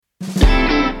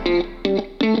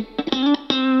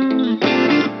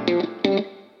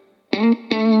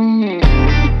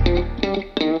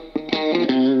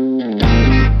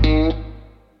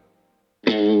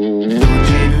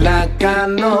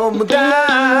の無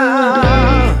駄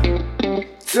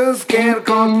続ける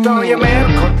ことやめる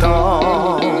こと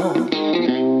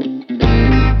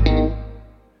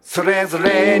それぞ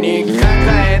れに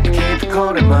抱えてきた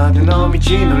これまでの道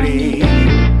のり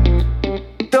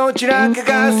どちらか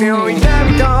が背負い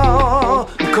波と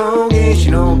向こう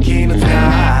岸の気の使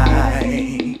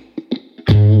い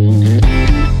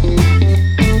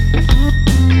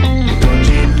ど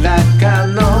ちらか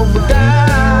の無駄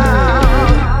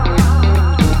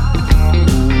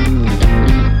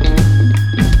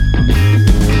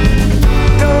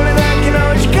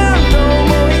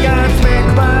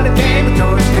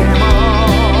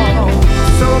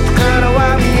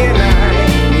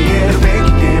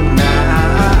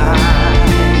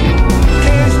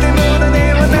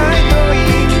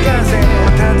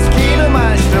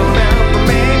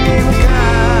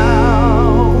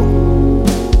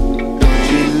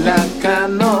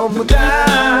の無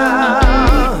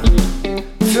駄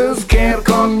続ける